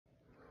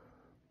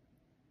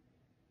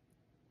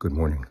Good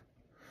morning.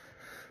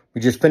 We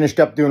just finished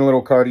up doing a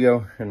little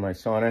cardio in my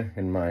sauna,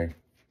 in my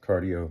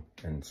cardio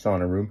and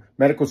sauna room.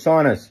 Medical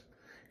saunas,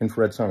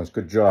 infrared saunas,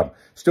 good job.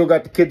 Still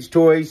got the kids'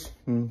 toys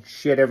and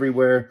shit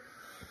everywhere.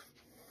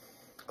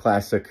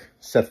 Classic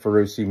Seth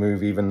Feroce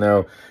move, even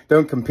though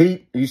don't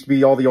compete. It used to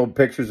be all the old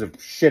pictures of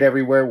shit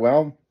everywhere.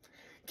 Well,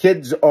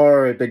 kids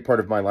are a big part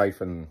of my life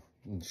and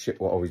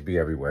shit will always be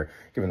everywhere.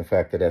 Given the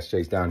fact that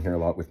SJ's down here a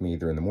lot with me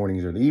either in the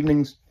mornings or the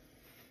evenings.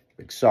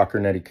 Big soccer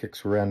net, he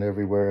kicks around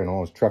everywhere and all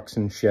his trucks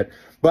and shit.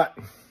 But,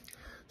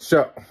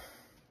 so,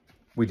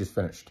 we just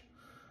finished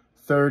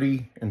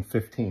 30 and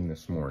 15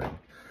 this morning.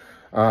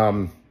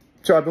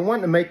 So I've been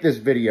wanting to make this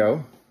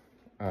video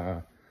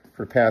for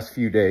the past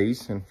few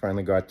days and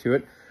finally got to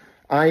it.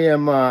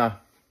 I'm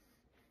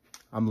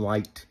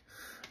light,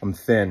 I'm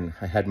thin.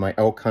 I had my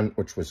elk hunt,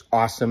 which was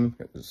awesome.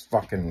 It was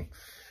fucking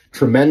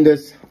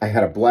tremendous. I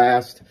had a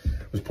blast.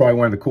 It was probably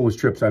one of the coolest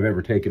trips I've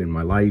ever taken in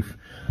my life.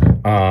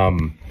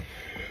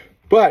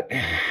 But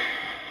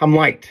I'm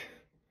light.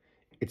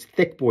 It's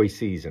thick boy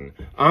season.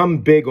 I'm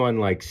big on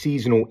like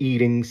seasonal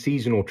eating,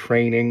 seasonal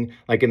training.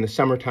 Like in the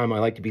summertime, I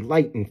like to be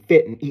light and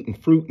fit and eating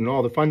fruit and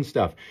all the fun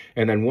stuff.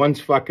 And then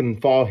once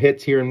fucking fall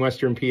hits here in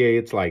Western PA,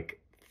 it's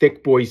like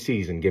thick boy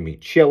season. Give me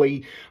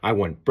chili. I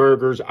want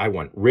burgers. I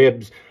want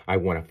ribs. I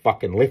want to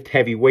fucking lift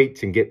heavy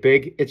weights and get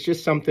big. It's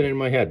just something in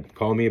my head.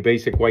 Call me a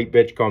basic white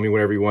bitch. Call me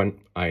whatever you want.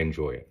 I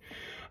enjoy it.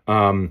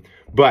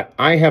 But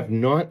I have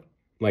not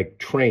like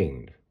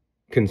trained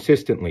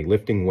consistently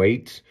lifting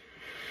weights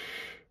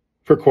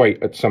for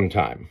quite some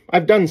time.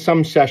 I've done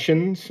some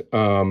sessions,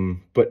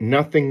 but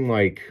nothing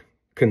like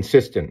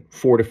consistent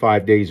 4 to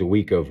 5 days a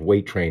week of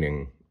weight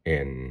training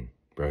in,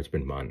 bro, it's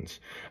been months.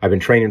 I've been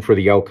training for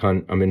the elk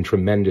hunt. I'm in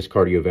tremendous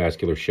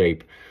cardiovascular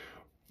shape.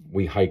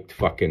 We hiked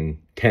fucking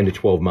 10 to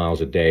 12 miles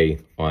a day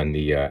on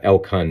the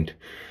elk hunt.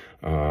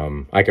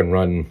 I can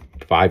run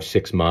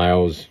 5-6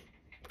 miles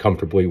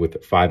comfortably with a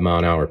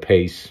 5-mile-an-hour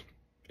pace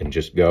and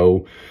just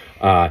go.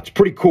 It's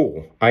pretty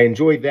cool. I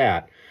enjoyed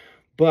that.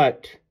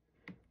 But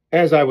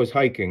as I was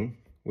hiking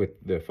with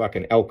the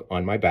fucking elk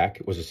on my back,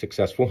 it was a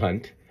successful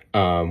hunt.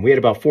 We had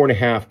about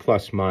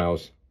 4.5+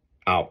 miles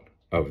out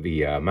of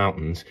the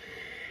mountains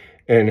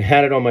and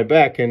had it on my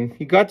back. And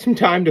you got some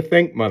time to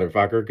think,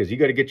 motherfucker, because you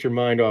got to get your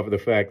mind off of the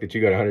fact that you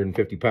got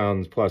 150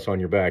 pounds plus on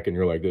your back and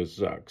you're like, this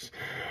sucks.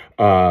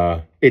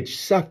 It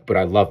sucked, but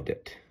I loved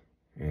it.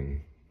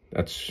 And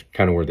that's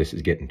kind of where this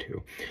is getting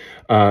to.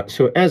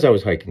 So as I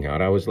was hiking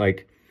out, I was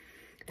like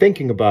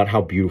thinking about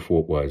how beautiful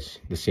it was,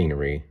 the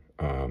scenery,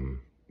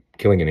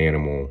 killing an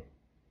animal,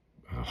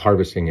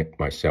 harvesting it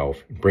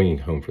myself, bringing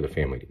it home for the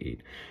family to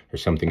eat.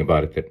 There's something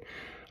about it that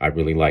I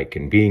really like.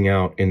 And being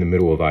out in the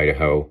middle of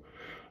Idaho,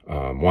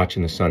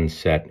 watching the sun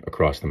set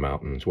across the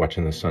mountains,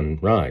 watching the sun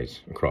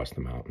rise across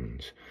the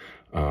mountains.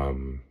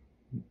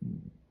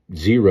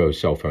 Zero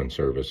cell phone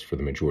service for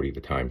the majority of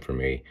the time for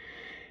me.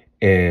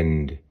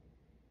 And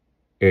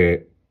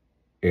it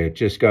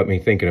just got me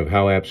thinking of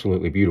how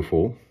absolutely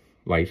beautiful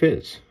life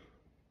is.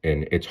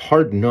 And it's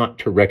hard not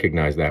to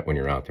recognize that when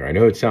you're out there. I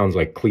know it sounds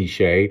like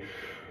cliche,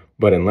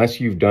 but unless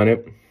you've done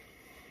it,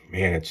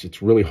 man,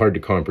 it's really hard to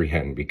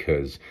comprehend,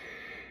 because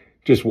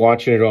just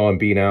watching it all and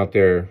being out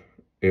there,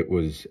 it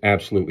was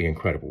absolutely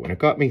incredible. And it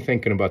got me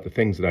thinking about the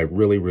things that I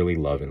really, really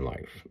love in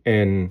life.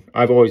 And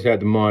I've always had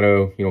the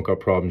motto, you don't got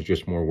problems,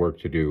 just more work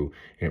to do,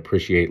 and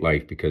appreciate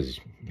life because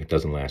it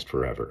doesn't last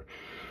forever.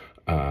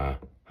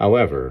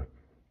 However,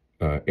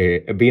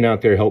 being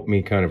out there helped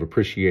me kind of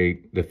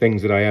appreciate the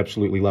things that I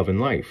absolutely love in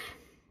life.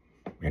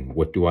 And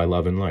what do I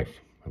love in life?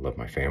 I love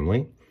my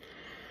family.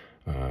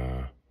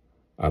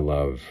 I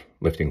love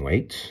lifting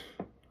weights.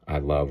 I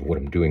love what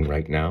I'm doing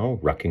right now,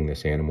 rucking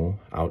this animal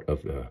out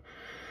of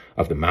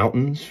the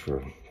mountains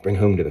for bring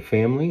home to the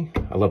family.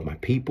 I love my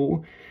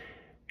people.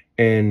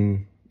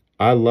 And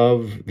I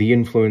love the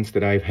influence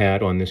that I've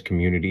had on this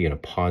community in a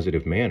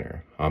positive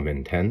manner. I'm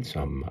intense.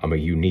 I'm a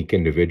unique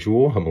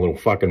individual. I'm a little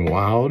fucking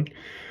wild.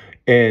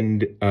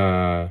 And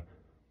I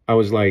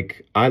was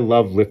like, I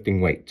love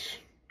lifting weights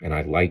and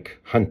I like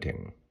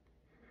hunting.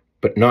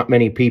 But not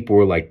many people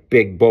are like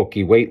big,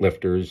 bulky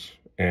weightlifters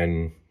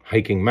and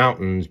hiking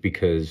mountains,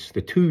 because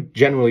the two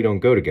generally don't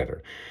go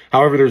together.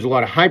 However, there's a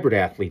lot of hybrid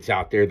athletes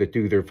out there that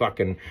do their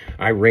fucking,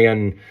 I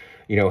ran,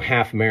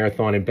 half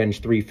marathon and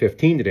bench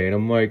 315 today. And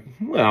I'm like,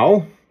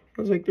 well,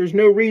 I was like, there's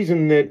no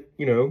reason that,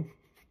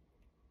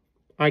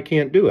 I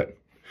can't do it.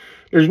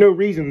 There's no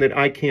reason that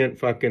I can't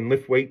fucking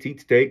lift weights,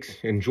 eat steaks,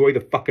 enjoy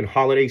the fucking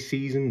holiday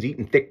seasons,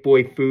 eating thick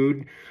boy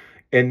food,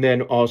 and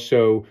then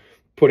also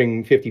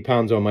putting 50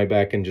 pounds on my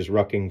back and just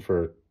rucking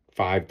for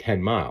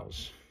 5-10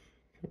 miles.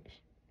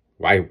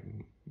 Why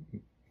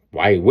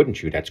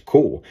wouldn't you? That's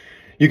cool.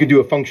 You can do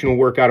a functional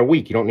workout a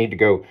week. You don't need to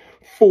go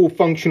full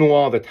functional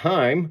all the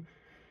time.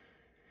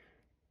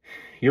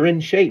 You're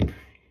in shape.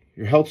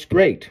 Your health's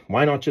great.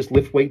 Why not just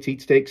lift weights,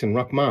 eat steaks, and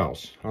ruck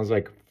miles? I was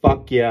like,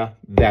 fuck yeah,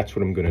 that's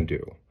what I'm going to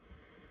do.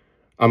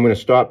 I'm going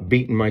to stop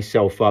beating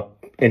myself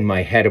up in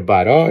my head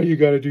about, oh, you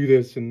got to do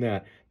this and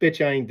that.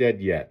 Bitch, I ain't dead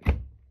yet.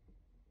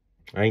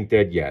 I ain't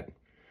dead yet.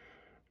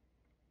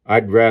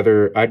 I'd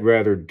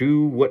rather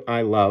do what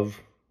I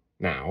love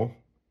now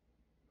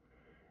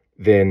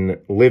than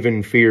live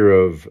in fear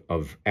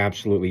of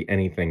absolutely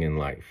anything in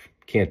life.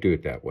 Can't do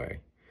it that way.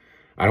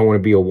 I don't want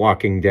to be a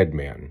walking dead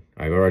man.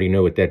 I already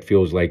know what that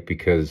feels like,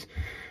 because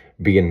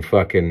being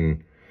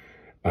fucking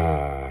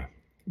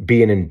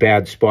being in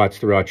bad spots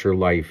throughout your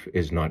life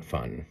is not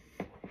fun.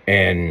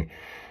 And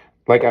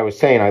like I was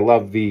saying, I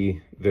love the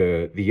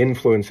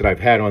influence that I've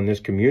had on this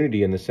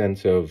community, in the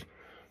sense of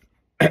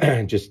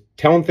just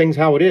telling things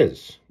how it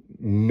is.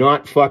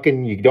 Not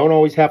fucking, you don't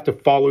always have to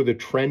follow the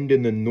trend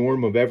and the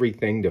norm of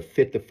everything to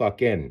fit the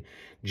fuck in.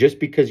 Just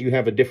because you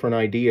have a different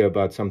idea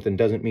about something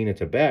doesn't mean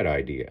it's a bad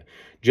idea.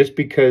 Just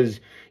because,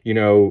 you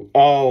know,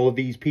 all of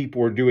these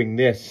people are doing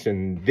this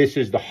and this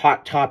is the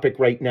hot topic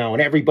right now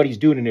and everybody's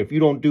doing it. If you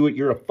don't do it,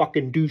 you're a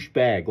fucking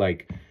douchebag.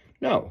 Like,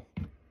 no.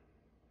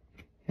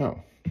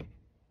 No.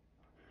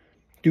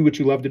 Do what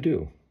you love to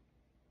do.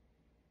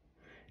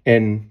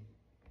 And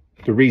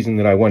the reason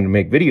that I wanted to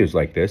make videos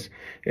like this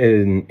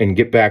and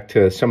get back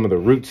to some of the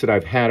roots that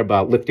I've had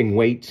about lifting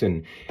weights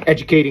and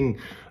educating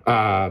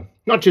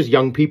not just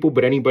young people,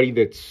 but anybody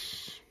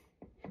that's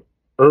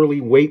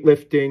early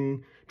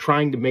weightlifting,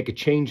 trying to make a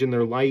change in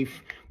their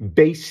life,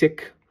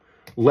 basic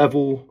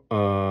level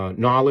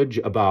knowledge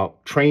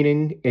about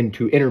training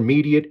into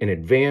intermediate and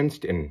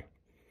advanced and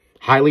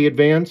highly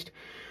advanced.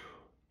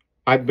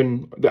 I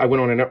went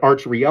on an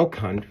archery elk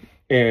hunt,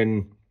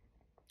 and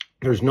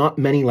there's not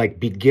many like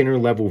beginner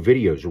level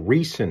videos,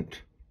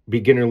 recent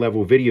beginner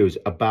level videos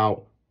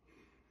about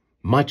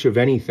much of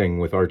anything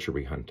with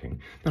archery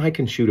hunting. Now, I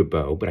can shoot a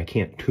bow, but I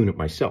can't tune it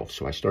myself.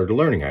 So I started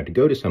learning. I had to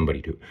go to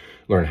somebody to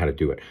learn how to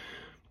do it.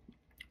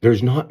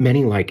 There's not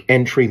many like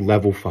entry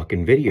level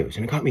fucking videos.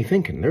 And it got me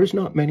thinking, there's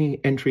not many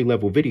entry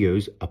level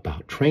videos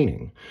about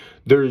training.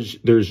 There's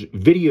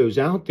videos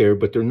out there,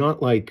 but they're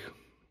not like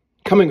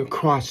coming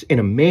across in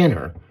a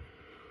manner,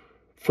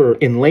 for,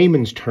 in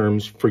layman's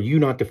terms, for you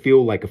not to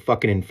feel like a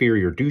fucking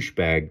inferior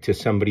douchebag to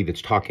somebody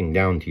that's talking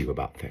down to you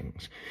about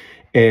things.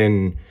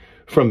 And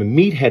from a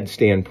meathead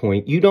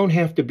standpoint, you don't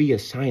have to be a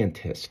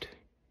scientist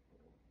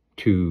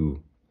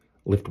to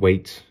lift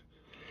weights,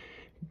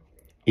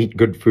 eat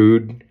good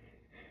food,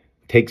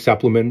 take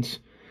supplements.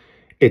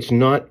 It's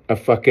not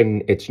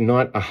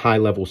a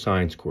high-level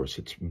science course.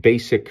 It's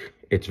basic,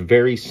 it's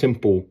very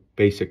simple,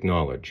 basic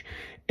knowledge.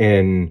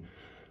 And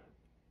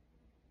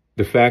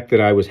the fact that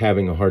I was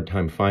having a hard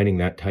time finding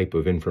that type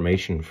of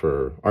information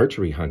for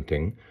archery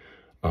hunting,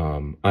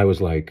 I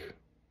was like,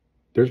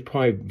 there's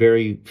probably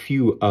very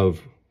few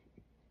of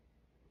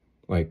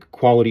like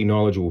quality,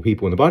 knowledgeable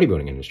people in the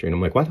bodybuilding industry. And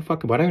I'm like, why the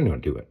fuck would I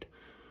not do it?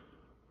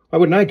 Why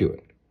wouldn't I do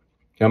it?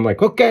 And I'm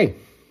like, okay,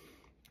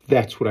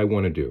 that's what I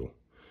want to do.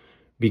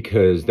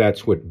 Because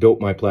that's what built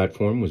my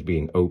platform, was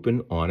being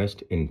open,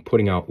 honest, and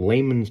putting out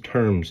layman's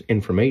terms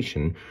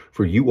information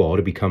for you all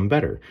to become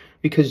better.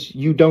 Because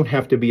you don't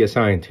have to be a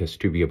scientist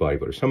to be a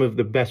bodybuilder. Some of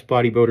the best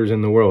bodybuilders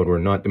in the world were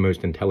not the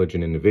most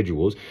intelligent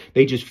individuals.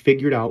 They just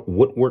figured out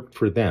what worked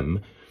for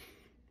them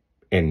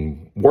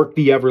and worked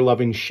the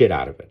ever-loving shit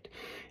out of it.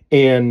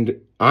 And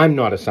I'm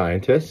not a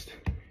scientist,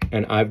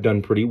 and I've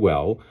done pretty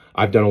well.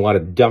 I've done a lot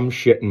of dumb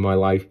shit in my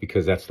life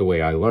because that's the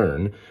way I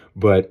learn.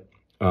 But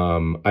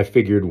I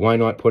figured, why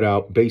not put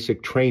out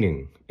basic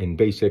training and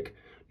basic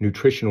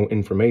nutritional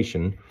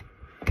information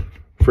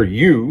for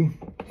you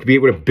to be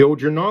able to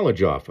build your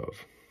knowledge off of.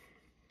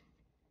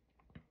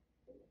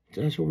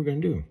 So that's what we're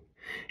going to do.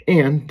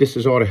 And this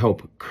is all to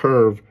help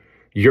curb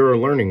your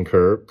learning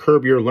curve,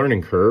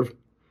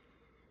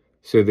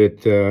 so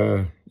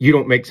that you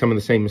don't make some of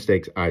the same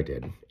mistakes I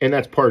did. And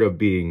that's part of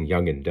being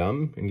young and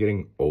dumb and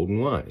getting old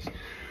and wise.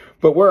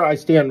 But where I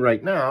stand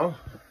right now,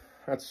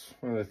 that's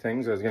one of the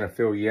things I was going to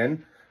fill you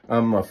in.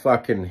 I'm a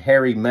fucking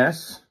hairy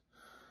mess,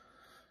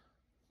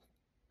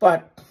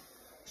 but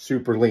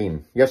super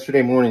lean.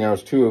 Yesterday morning, I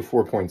was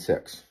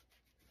 204.6.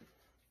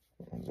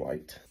 That was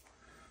light.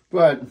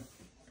 But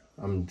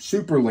I'm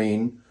super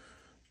lean,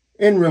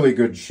 in really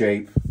good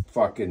shape.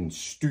 Fucking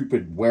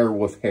stupid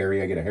werewolf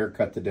hairy. I get a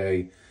haircut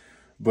today.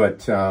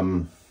 But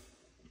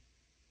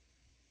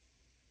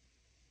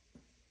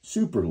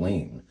super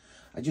lean.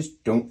 I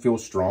just don't feel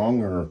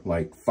strong or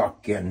like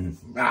fucking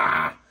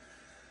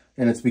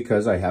And it's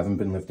because I haven't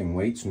been lifting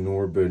weights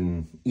nor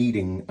been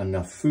eating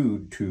enough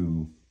food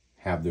to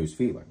have those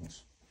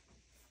feelings.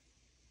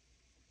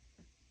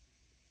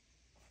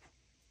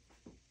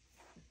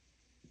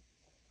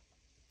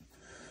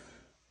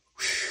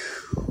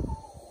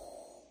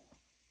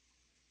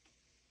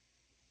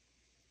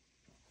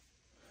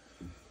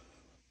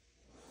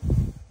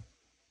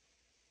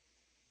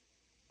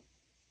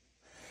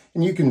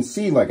 And you can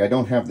see, like, I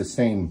don't have the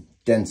same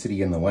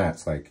density in the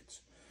lats. Like,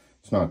 it's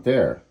not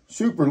there.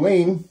 Super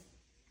lean.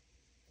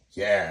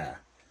 Yeah.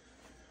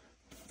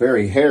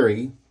 Very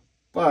hairy.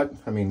 But,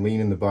 I mean,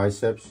 lean in the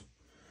biceps.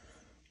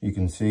 You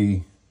can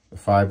see the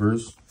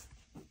fibers.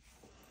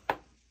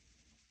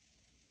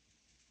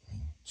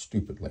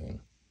 Stupid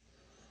lean.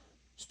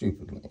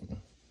 Stupid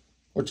lean.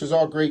 Which is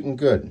all great and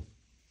good.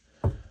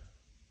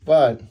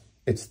 But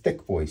it's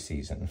thick boy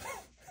season.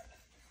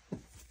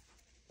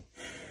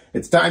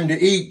 It's time to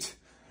eat.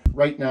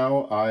 Right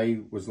now,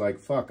 I was like,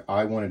 fuck,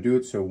 I want to do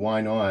it, so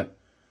why not,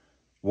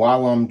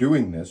 while I'm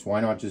doing this,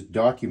 why not just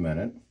document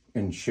it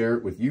and share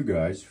it with you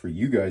guys, for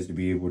you guys to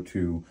be able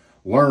to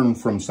learn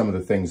from some of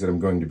the things that I'm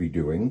going to be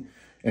doing,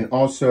 and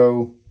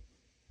also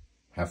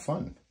have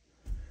fun.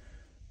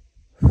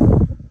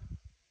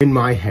 In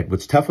my head,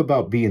 what's tough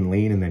about being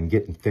lean and then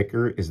getting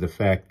thicker is the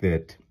fact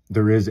that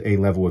there is a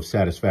level of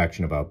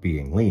satisfaction about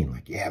being lean.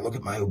 Like, yeah, look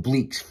at my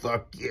obliques.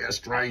 Fuck yeah,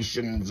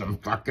 striations. I'm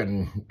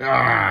fucking,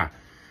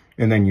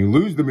 And then you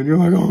lose them and you're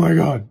like, oh my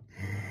God,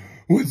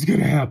 what's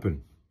going to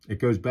happen? It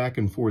goes back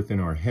and forth in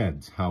our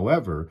heads.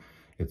 However,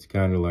 it's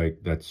kind of like,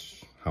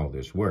 that's how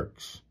this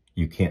works.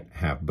 You can't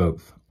have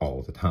both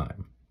all the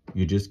time.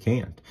 You just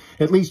can't.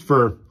 At least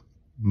for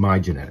my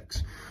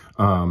genetics.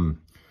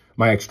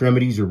 My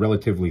extremities are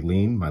relatively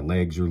lean. My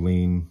legs are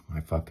lean.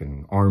 My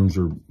fucking arms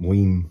are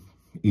lean,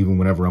 even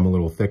whenever I'm a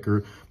little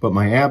thicker. But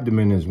my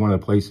abdomen is one of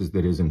the places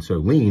that isn't so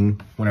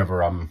lean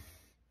whenever I'm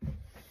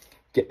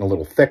getting a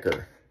little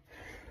thicker.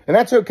 And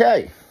that's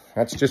okay.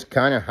 That's just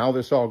kind of how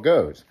this all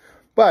goes.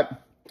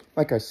 But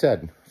like I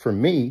said, for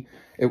me,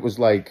 it was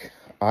like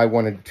I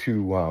wanted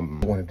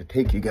to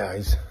take you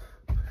guys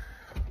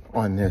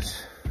on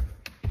this,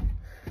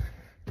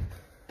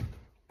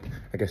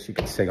 I guess you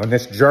could say, on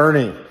this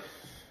journey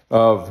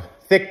of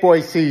thick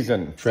boy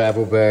season.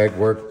 Travel bag,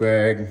 work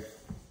bag,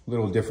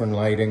 little different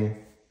lighting.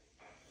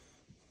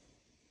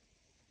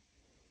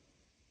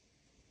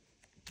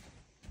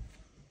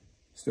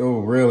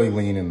 Still really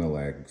lean in the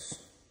legs.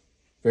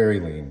 Very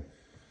lean.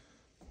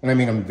 And I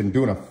mean, I've been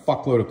doing a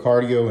fuckload of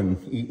cardio and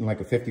eating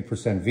like a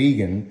 50%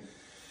 vegan.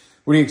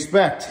 What do you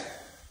expect?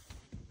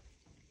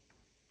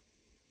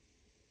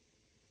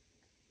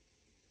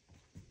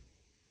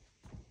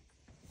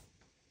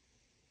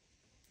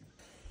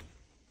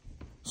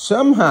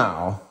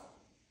 Somehow,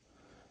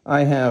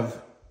 I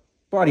have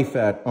body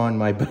fat on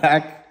my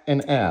back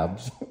and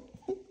abs.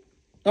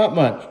 Not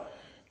much,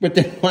 but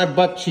then my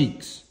butt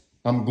cheeks.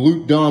 I'm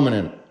glute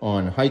dominant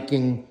on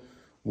hiking,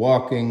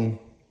 walking,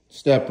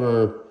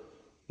 stepper,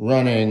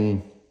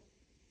 running.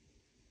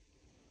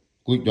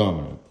 Glute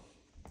dominant.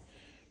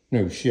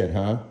 No shit,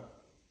 huh? I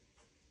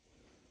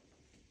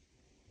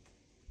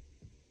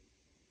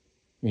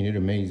mean, it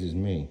amazes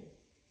me.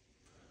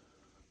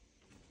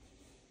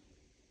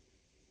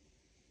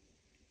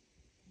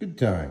 Good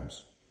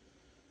times.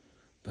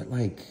 But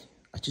like,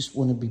 I just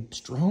want to be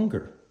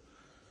stronger.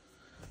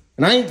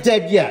 And I ain't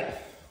dead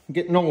yet. I'm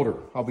getting older.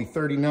 I'll be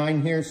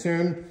 39 here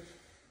soon.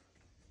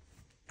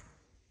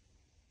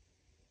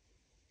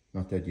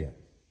 Not dead yet.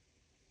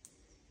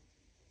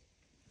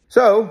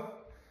 So,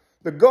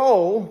 the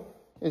goal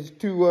is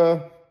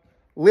to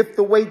lift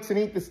the weights and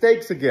eat the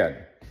steaks again.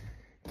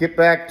 Get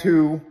back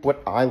to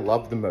what I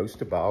love the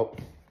most about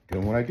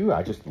doing what I do.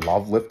 I just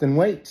love lifting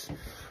weights.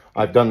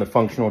 I've done the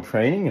functional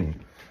training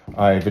and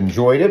I've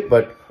enjoyed it,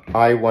 but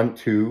I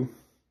like the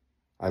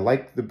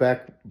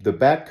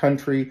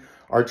backcountry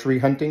archery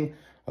hunting.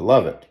 I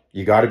love it.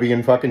 You got to be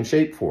in fucking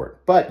shape for it,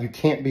 but you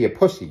can't be a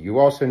pussy. You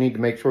also need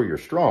to make sure you're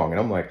strong. And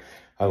I'm like,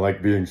 I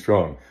like being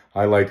strong.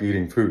 I like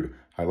eating food.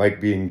 I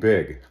like being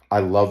big. I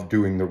love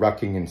doing the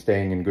rucking and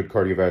staying in good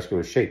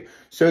cardiovascular shape.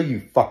 So you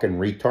fucking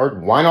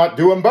retard, why not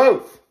do them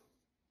both?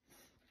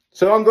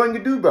 So I'm going to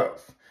do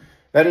both.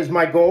 That is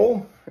my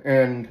goal.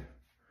 And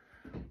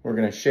we're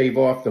going to shave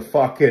off the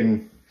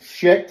fucking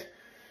shit.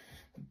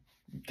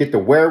 Get the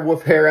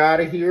werewolf hair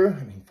out of here.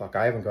 I mean, fuck,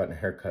 I haven't gotten a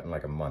haircut in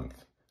like a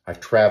month. I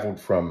traveled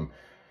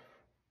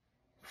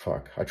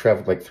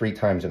like 3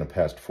 times in the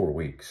past 4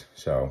 weeks.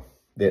 So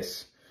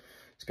it's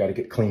got to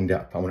get cleaned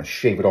up. I want to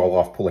shave it all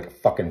off, pull like a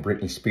fucking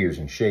Britney Spears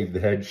and shave the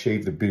head,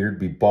 shave the beard,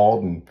 be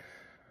bald. And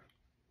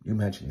you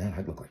imagine that?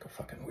 I'd look like a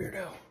fucking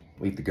weirdo.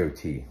 Leave the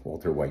goatee.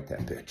 Walter White,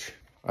 that bitch.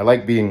 I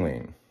like being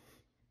lean.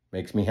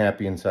 Makes me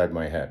happy inside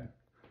my head.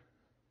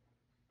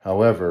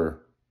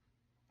 However,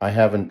 I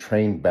haven't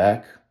trained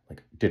back,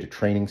 like did a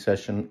training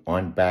session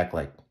on back,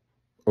 like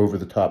over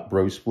the top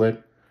bro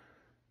split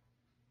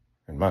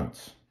in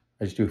months.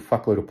 I just do a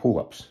fuckload of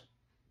pull-ups.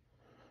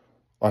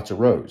 Lots of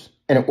rows.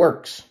 And it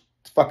works.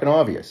 It's fucking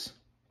obvious.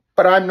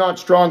 But I'm not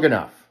strong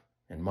enough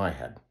in my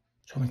head.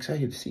 So I'm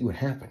excited to see what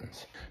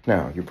happens.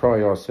 Now, you're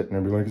probably all sitting there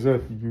and be like,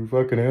 Seth, you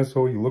fucking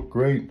asshole, you look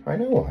great. I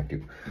know I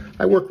do.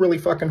 I work really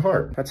fucking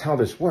hard. That's how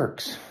this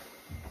works.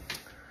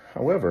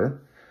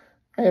 However,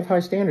 I have high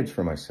standards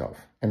for myself,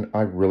 and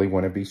I really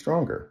want to be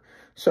stronger.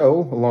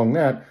 So, along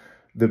that,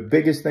 the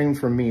biggest thing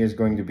for me is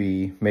going to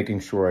be making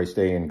sure I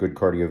stay in good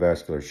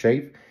cardiovascular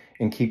shape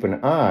and keep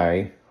an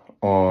eye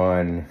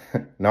on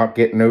not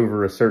getting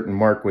over a certain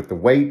mark with the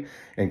weight,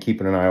 and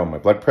keeping an eye on my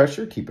blood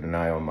pressure, keeping an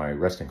eye on my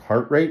resting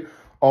heart rate.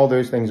 All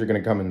those things are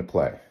going to come into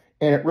play.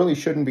 And it really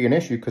shouldn't be an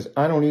issue because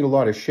I don't eat a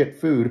lot of shit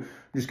food. I'm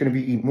just going to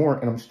be eating more,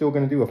 and I'm still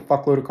going to do a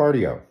fuckload of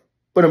cardio.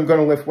 But I'm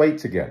going to lift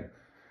weights again.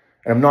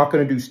 And I'm not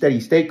going to do steady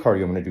state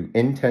cardio. I'm going to do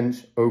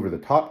intense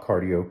over-the-top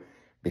cardio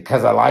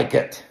because I like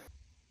it.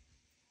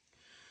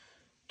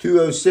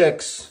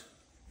 206.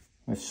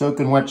 My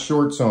soaking wet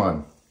shorts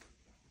on.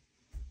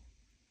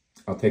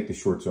 I'll take the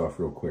shorts off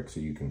real quick so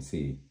you can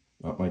see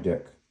Not my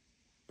dick.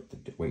 But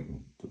the weight,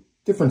 the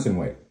difference in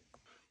weight.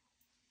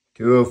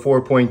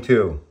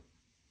 204.2.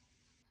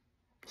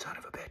 Son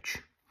of a bitch.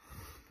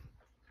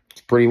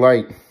 It's pretty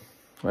light.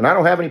 And I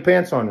don't have any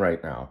pants on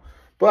right now.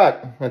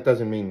 But that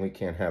doesn't mean we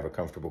can't have a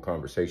comfortable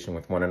conversation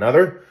with one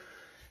another.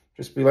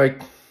 Just be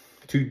like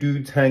two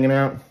dudes hanging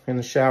out in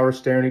the shower,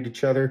 staring at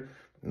each other,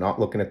 not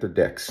looking at their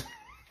dicks.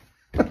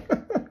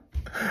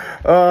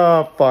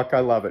 Oh, fuck, I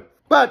love it.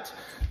 But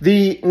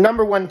the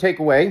number one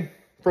takeaway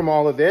from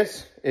all of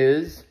this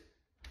is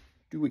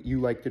do what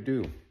you like to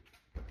do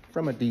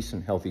from a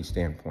decent, healthy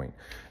standpoint.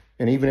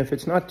 And even if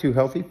it's not too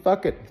healthy,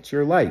 fuck it. It's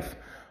your life.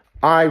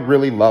 I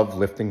really love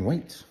lifting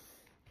weights,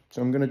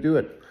 so I'm going to do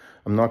it.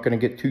 I'm not going to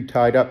get too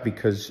tied up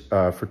because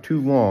for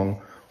too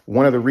long,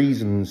 one of the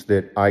reasons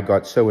that I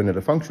got so into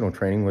the functional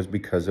training was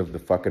because of the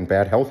fucking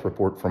bad health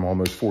report from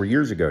almost 4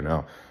 years ago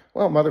now.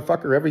 Well,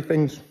 motherfucker,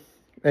 everything's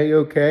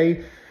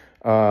A-okay.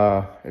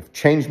 I've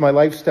changed my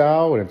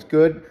lifestyle and it's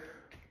good,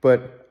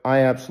 but I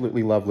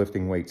absolutely love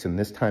lifting weights. And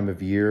this time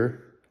of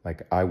year,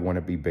 like, I want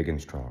to be big and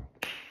strong.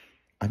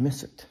 I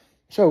miss it.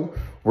 So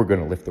we're going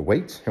to lift the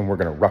weights and we're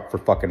going to ruck for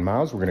fucking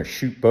miles. We're going to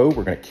shoot bow.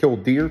 We're going to kill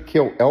deer,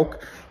 kill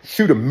elk,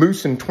 shoot a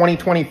moose in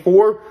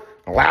 2024,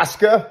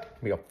 Alaska.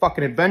 It'll be a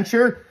fucking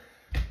adventure.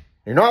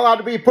 You're not allowed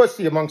to be a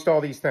pussy amongst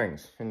all these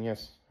things. And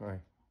yes, I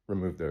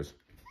removed those.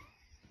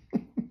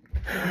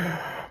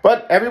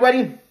 But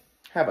everybody,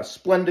 have a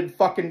splendid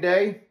fucking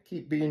day.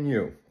 Keep being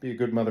you. Be a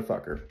good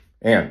motherfucker.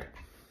 And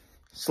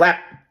slap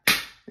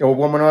the old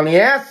woman on the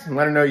ass and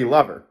let her know you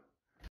love her.